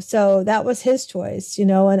to. So that was his choice,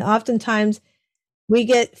 and oftentimes we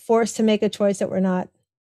get forced to make a choice that we're not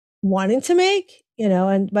wanting to make,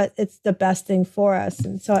 but it's the best thing for us.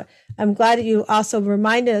 And so I'm glad that you also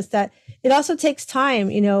reminded us that it also takes time,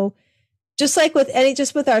 just like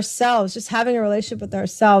just with ourselves, just having a relationship with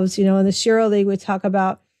ourselves, in the Shiro League, we talk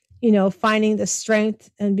about, finding the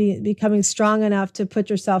strength and becoming strong enough to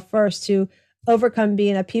put yourself first, to overcome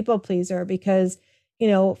being a people pleaser, because,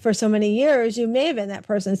 for so many years, you may have been that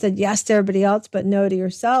person that said yes to everybody else, but no to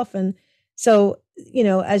yourself. And so,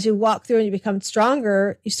 as you walk through and you become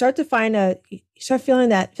stronger, you start feeling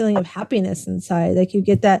that feeling of happiness inside. Like you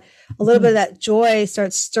get that, a little bit of that joy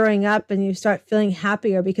starts stirring up, and you start feeling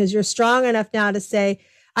happier because you're strong enough now to say,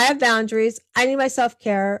 I have boundaries. I need my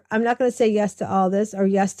self-care. I'm not going to say yes to all this or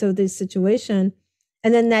yes to this situation.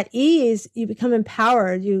 And then that ease, you become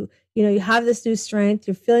empowered. You have this new strength.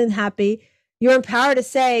 You're feeling happy. You're empowered to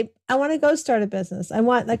say, I want to go start a business.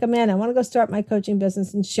 Like Amanda, I want to go start my coaching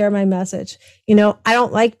business and share my message. I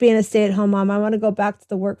don't like being a stay-at-home mom. I want to go back to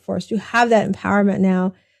the workforce. You have that empowerment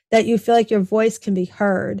now that you feel like your voice can be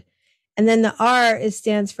heard. And then the R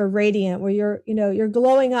stands for radiant, where you're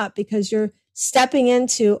glowing up because you're stepping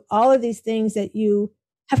into all of these things that you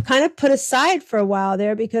have kind of put aside for a while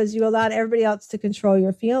there because you allowed everybody else to control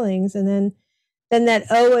your feelings. And then that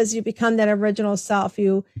O is you become that original self.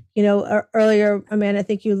 Earlier, Amanda, I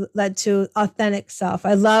think you led to authentic self.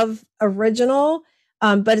 I love original,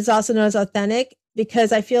 but it's also known as authentic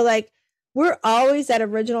because I feel like that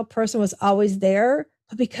original person was always there.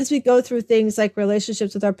 But because we go through things like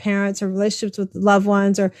relationships with our parents or relationships with loved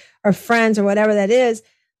ones or friends or whatever that is,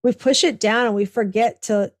 we push it down and we forget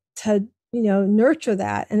to nurture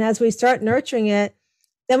that. And as we start nurturing it,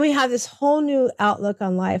 then we have this whole new outlook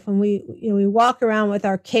on life. When we walk around with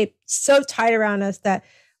our cape so tight around us that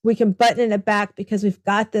we can button it back because we've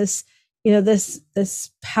got this,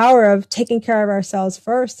 this power of taking care of ourselves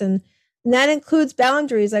first. And that includes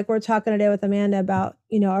boundaries, like we're talking today with Amanda about,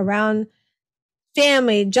 around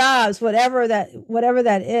family, jobs, whatever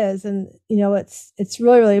that is. And, it's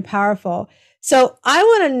really, really powerful. So I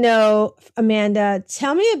want to know, Amanda,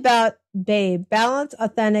 tell me about Babe, Balanced,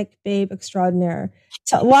 Authentic, Babe Extraordinaire.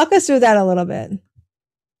 Walk us through that a little bit.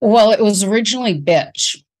 Well, it was originally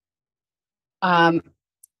Bitch. And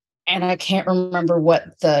I can't remember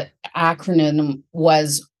what the acronym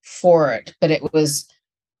was for it, but it was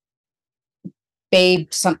Babe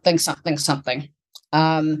something, something, something.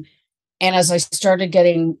 And as I started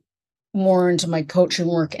getting more into my coaching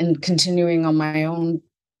work and continuing on my own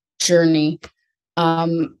journey,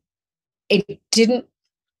 it didn't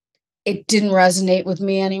resonate with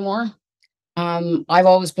me anymore. I've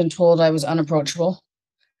always been told I was unapproachable.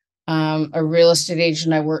 A real estate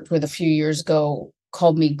agent I worked with a few years ago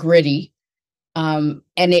called me gritty. And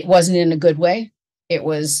it wasn't in a good way. It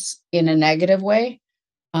was in a negative way.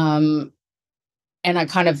 And I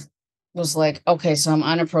kind of was like, okay, so I'm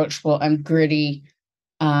unapproachable. I'm gritty.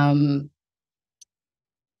 And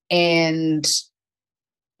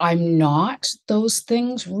I'm not those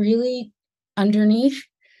things really underneath.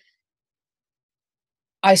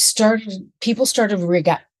 People started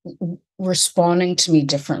responding to me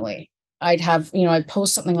differently. I'd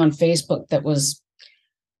post something on Facebook that was,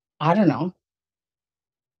 I don't know,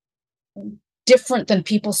 different than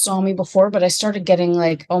people saw me before, but I started getting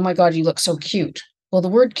like, oh my God, you look so cute. Well, the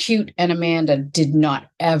word cute and Amanda did not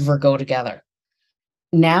ever go together.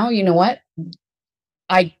 Now, you know what?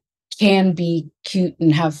 I can be cute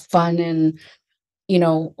and have fun and,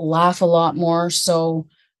 laugh a lot more. So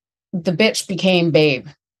the bitch became Babe.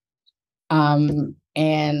 And,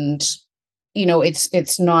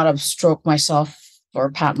 it's not a stroke myself or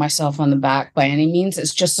pat myself on the back by any means.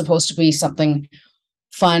 It's just supposed to be something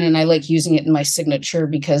fun. And I like using it in my signature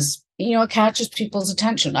because, it catches people's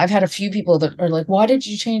attention. I've had a few people that are like, why did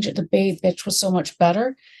you change it to Babe? Bitch was so much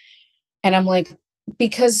better. And I'm like,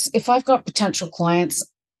 because if I've got potential clients,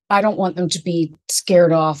 I don't want them to be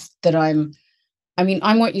scared off that I'm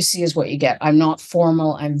what you see is what you get. I'm not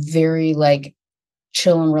formal. I'm very like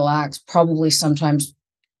chill and relaxed, probably sometimes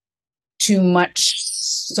too much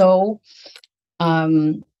so.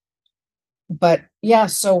 But yeah,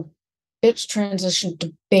 so Bitch transitioned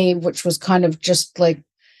to Babe, which was kind of just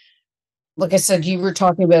like I said, you were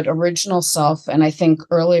talking about original self. And I think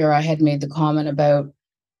earlier I had made the comment about,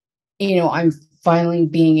 I'm finally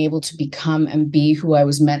being able to become and be who I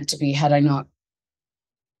was meant to be had I not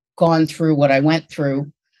gone through what I went through.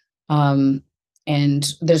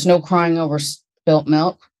 And there's no crying over spilt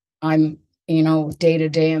milk. I'm, day to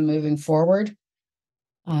day, I'm moving forward.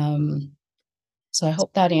 So I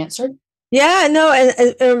hope that answered. Yeah, no, and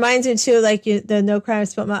it reminds me too, like the no crime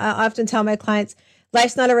spilt milk. I often tell my clients,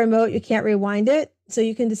 life's not a remote; you can't rewind it. So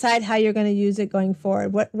you can decide how you're going to use it going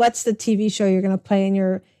forward. What's the TV show you're going to play in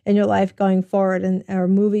your life going forward, and or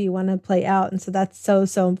movie you want to play out. And so that's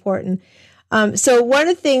so important. So one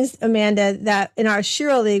of the things, Amanda, that in our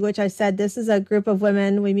Shiro League, which I said, this is a group of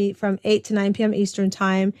women, we meet from 8 to 9 p.m. Eastern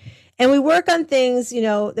time. And we work on things,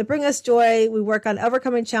 that bring us joy. We work on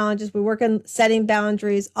overcoming challenges. We work on setting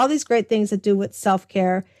boundaries, all these great things that do with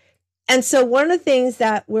self-care. And so one of the things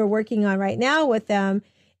that we're working on right now with them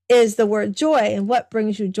is the word joy and what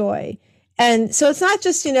brings you joy. And so it's not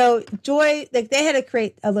just, joy, like they had to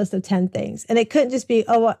create a list of 10 things. And it couldn't just be,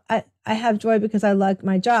 I have joy because I like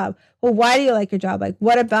my job. Well, why do you like your job? Like,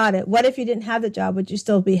 what about it? What if you didn't have the job? Would you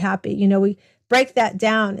still be happy? We break that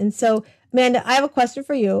down. And so, Amanda, I have a question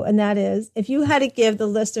for you. And that is, if you had to give the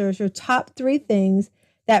listeners your top 3 things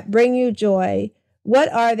that bring you joy,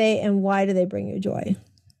 what are they and why do they bring you joy?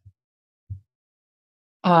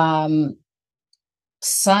 Sun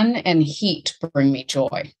and heat bring me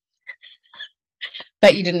joy.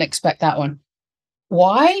 Bet you didn't expect that one.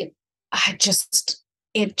 Why? It just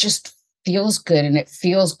feels good, and it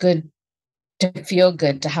feels good to feel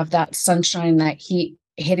good, to have that sunshine, that heat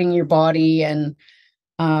hitting your body. And,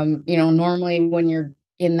 normally when you're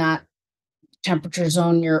in that temperature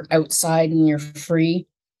zone, you're outside and you're free.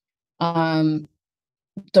 The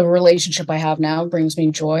relationship I have now brings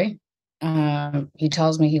me joy. He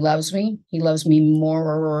tells me he loves me. He loves me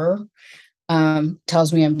more.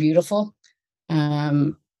 Tells me I'm beautiful.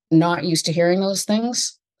 Not used to hearing those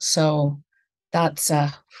things. So that's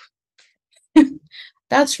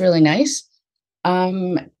that's really nice.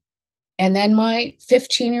 And then my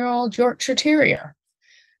 15-year-old Yorkshire Terrier.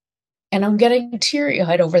 And I'm getting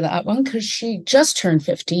teary-eyed over that one because she just turned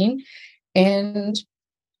 15 and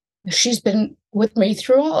she's been with me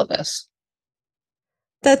through all of this.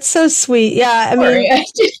 That's so sweet. Yeah. I Sorry, mean, I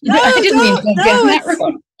didn't mean to go down that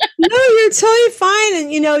road. No, you're totally fine.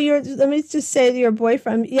 And let me just say to your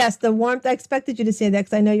boyfriend, yes, the warmth, I expected you to say that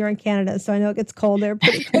because I know you're in Canada, so I know it gets cold there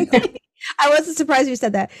pretty quickly. I wasn't surprised you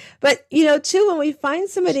said that. But, too, when we find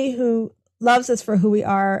somebody who loves us for who we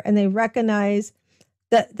are and they recognize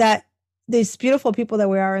that these beautiful people that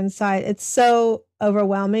we are inside, it's so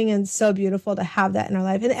overwhelming and so beautiful to have that in our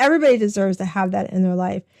life. And everybody deserves to have that in their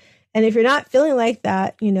life. And if you're not feeling like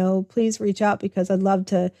that, please reach out because I'd love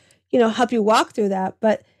to, help you walk through that.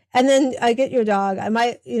 And then I get your dog.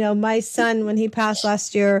 My son, when he passed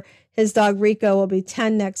last year, his dog Rico will be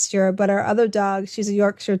 10 next year. But our other dog, she's a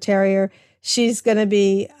Yorkshire Terrier. She's going to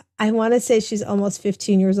be, I want to say she's almost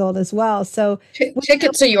 15 years old as well. So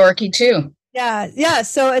Ticket's a Yorkie too. Yeah. Yeah.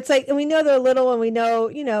 So it's like, and we know they're little and we know,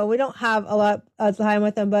 we don't have a lot of time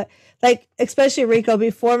with them, but like, especially Rico,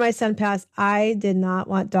 before my son passed, I did not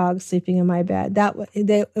want dogs sleeping in my bed.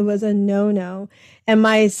 It was a no. And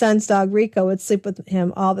my son's dog, Rico, would sleep with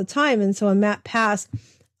him all the time. And so when Matt passed,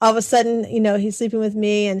 all of a sudden, he's sleeping with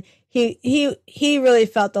me, and he really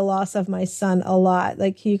felt the loss of my son a lot.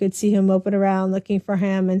 Like you could see him moping around looking for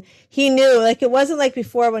him. And he knew, like, it wasn't like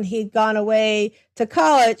before when he'd gone away to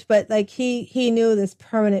college, but like he knew this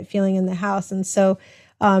permanent feeling in the house. And so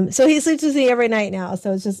he sleeps with me every night now.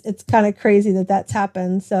 So it's kind of crazy that that's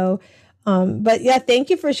happened. So, but yeah, thank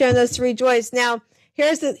you for sharing those 3 joys. Now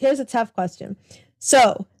here's a tough question.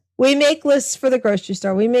 So we make lists for the grocery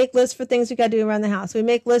store. We make lists for things we got to do around the house. We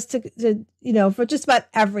make lists to for just about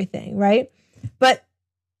everything, right? But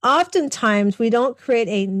oftentimes we don't create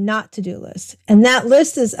a not to do list. And that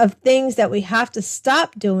list is of things that we have to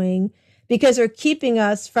stop doing because they're keeping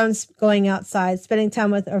us from going outside, spending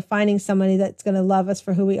time with, or finding somebody that's going to love us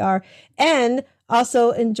for who we are, and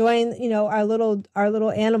also enjoying, our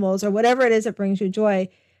little animals or whatever it is that brings you joy.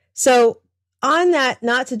 So on that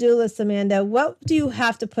not to do list, Amanda, what do you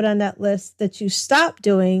have to put on that list that you stop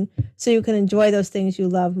doing so you can enjoy those things you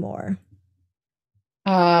love more?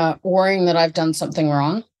 Worrying that I've done something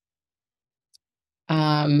wrong.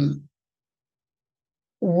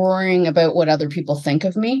 Worrying about what other people think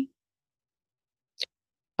of me.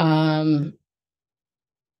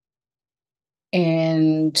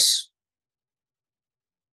 And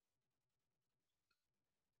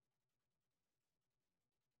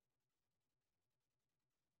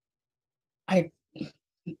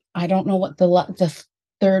I don't know what the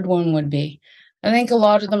third one would be. I think a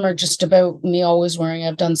lot of them are just about me always worrying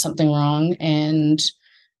I've done something wrong, and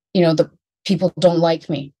the people don't like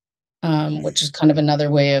me, which is kind of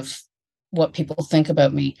another way of what people think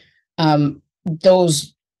about me.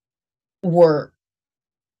 those were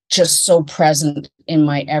just so present in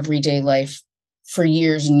my everyday life for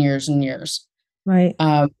years and years and years. Right.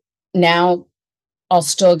 Now I'll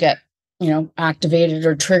still get, activated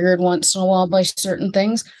or triggered once in a while by certain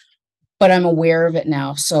things, but I'm aware of it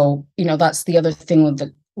now. So, that's the other thing with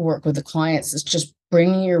the work with the clients, is just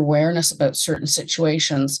bringing your awareness about certain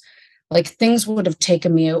situations. Like, things would have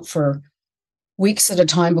taken me out for weeks at a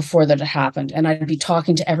time before that had happened. And I'd be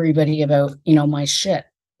talking to everybody about, my shit.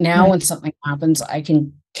 Now, when something happens, I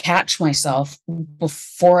can catch myself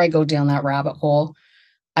before I go down that rabbit hole.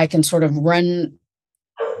 I can sort of run,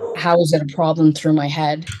 how is it a problem, through my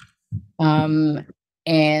head.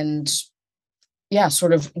 And yeah,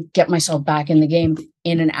 sort of get myself back in the game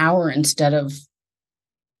in an hour instead of,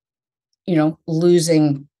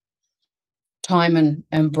 losing time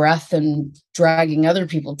and breath and dragging other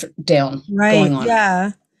people down. Right. Going on.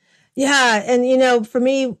 Yeah. Yeah. And, for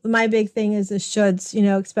me, my big thing is the shoulds,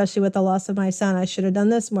 especially with the loss of my son. I should have done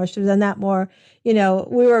this more, should have done that more. We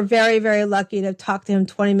were very, very lucky to talk to him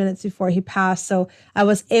 20 minutes before he passed. So I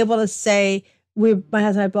was able to say, my husband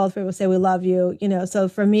and I both were able to say, we love you, So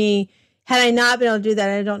for me, had I not been able to do that,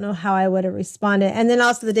 I don't know how I would have responded. And then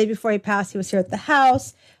also the day before he passed, he was here at the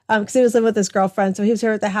house because he was living with his girlfriend. So he was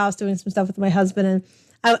here at the house doing some stuff with my husband. And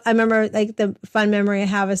I remember, like, the fun memory I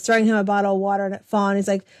have is throwing him a bottle of water and it falling. He's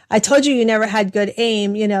like, I told you never had good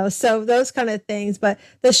aim, so those kind of things. But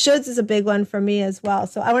the shoulds is a big one for me as well.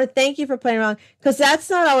 So I want to thank you for playing around, because that's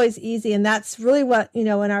not always easy. And that's really what, in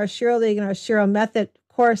our Shiro League and our Shiro Method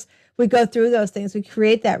course, we go through those things. We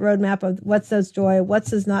create that roadmap of what's those joy,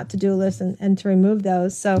 what's those not to do list, and to remove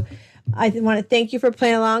those. So I want to thank you for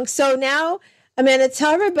playing along. So now, Amanda,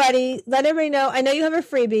 tell everybody, let everybody know. I know you have a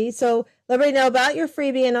freebie, so let everybody know about your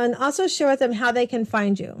freebie, and also share with them how they can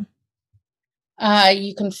find you.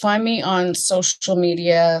 You can find me on social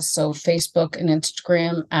media, so Facebook and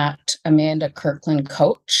Instagram at Amanda Kirkland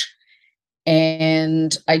Coach.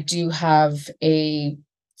 And I do have a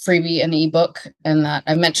freebie, an ebook, and that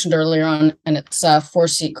I mentioned earlier on, and it's 4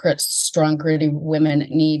 secrets strong, gritty women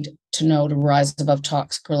need to know to rise above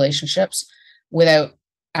toxic relationships without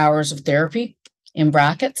hours of therapy, in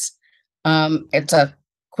brackets. It's a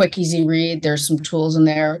quick, easy read. There's some tools in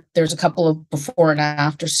there. There's a couple of before and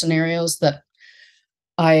after scenarios that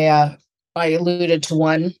I alluded to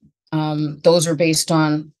one. Those are based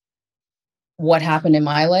on what happened in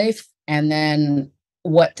my life, and then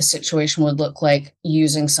what the situation would look like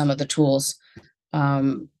using some of the tools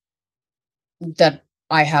that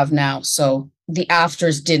I have now. So the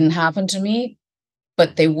afters didn't happen to me,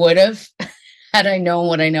 but they would have had I known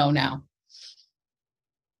what I know now.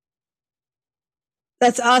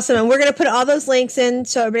 That's awesome. And we're going to put all those links in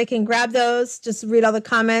so everybody can grab those. Just read all the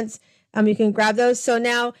comments. You can grab those. So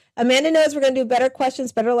now Amanda knows we're going to do better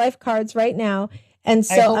questions, better life cards right now. And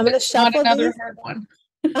so I'm going to shuffle these. Hard one.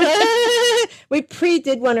 We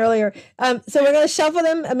did one earlier. So we're going to shuffle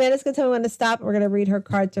them. Amanda's going to tell me when to stop. We're going to read her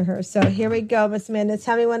card to her. So here we go, Miss Amanda.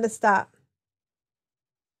 Tell me when to stop.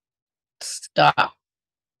 Stop.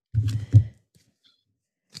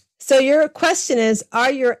 So your question is,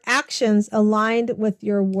 are your actions aligned with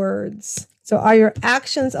your words? So are your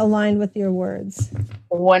actions aligned with your words?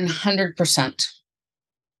 100%.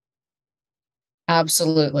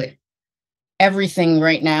 Absolutely. Everything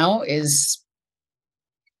right now is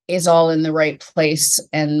all in the right place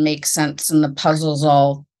and makes sense, and the puzzle's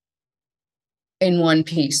all in one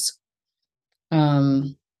piece.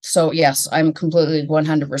 So yes, I'm completely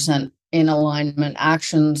 100% in alignment.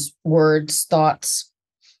 Actions, words, thoughts.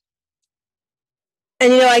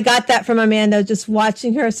 And I got that from Amanda just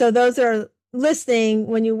watching her. So those are listening,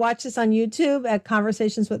 when you watch this on YouTube at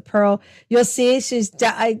Conversations with Pearl, you'll see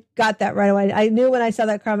I got that right away. I knew when I saw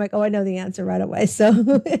that card, I'm like, oh, I know the answer right away. So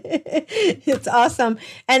it's awesome.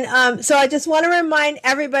 And so I just want to remind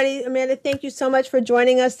everybody, Amanda, thank you so much for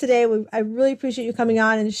joining us today. I really appreciate you coming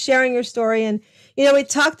on and sharing your story. And, we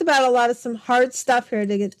talked about a lot of some hard stuff here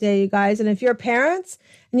today, you guys. And if you're parents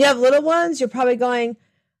and you have little ones, you're probably going,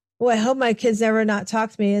 oh, I hope my kids never not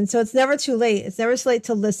talk to me. And so it's never too late. It's never too late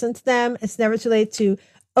to listen to them. It's never too late to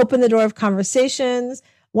open the door of conversations.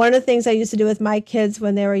 One of the things I used to do with my kids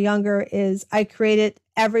when they were younger is I created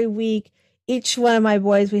every week, each one of my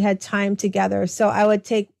boys, we had time together. So I would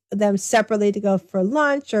take them separately to go for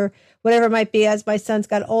lunch or whatever it might be. As my sons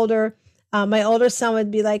got older, my older son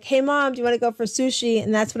would be like, hey, Mom, do you want to go for sushi?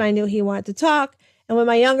 And that's when I knew he wanted to talk. And when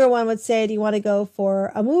my younger one would say, do you want to go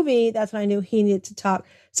for a movie? That's when I knew he needed to talk.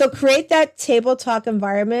 So create that table talk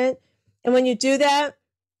environment. And when you do that,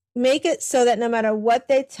 make it so that no matter what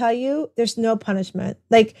they tell you, there's no punishment.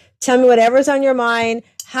 Like, tell me whatever's on your mind,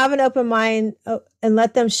 have an open mind, and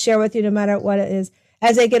let them share with you no matter what it is.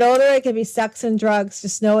 As they get older, it could be sex and drugs.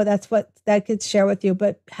 Just know that's what that could share with you,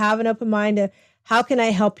 but have an open mind to, how can I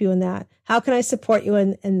help you in that? How can I support you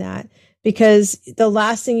in that? Because the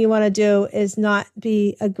last thing you want to do is not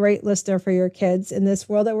be a great listener for your kids in this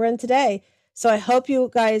world that we're in today. So I hope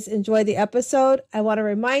you guys enjoyed the episode. I want to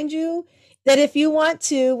remind you that if you want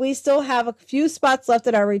to, we still have a few spots left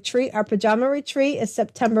at our retreat. Our pajama retreat is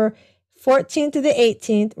September 14th to the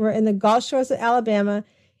 18th. We're in the Gulf Shores of Alabama.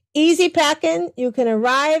 Easy packing. You can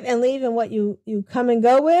arrive and leave in what you come and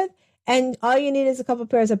go with. And all you need is a couple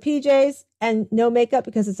pairs of PJs and no makeup,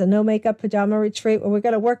 because it's a no makeup pajama retreat where we're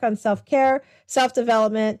going to work on self-care,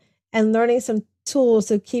 self-development, and learning some tools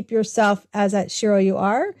to keep yourself as that Shiro you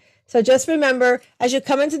are. So just remember, as you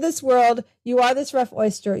come into this world, you are this rough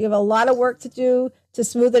oyster. You have a lot of work to do to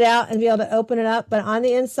smooth it out and be able to open it up. But on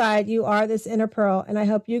the inside, you are this inner pearl. And I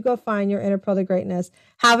hope you go find your inner pearl to greatness.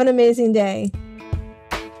 Have an amazing day.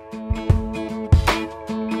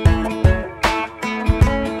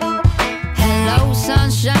 Hello,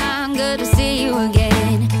 sunshine, good to see you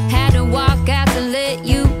again. Had to walk out to let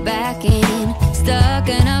you back in. Stuck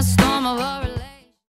in a storm.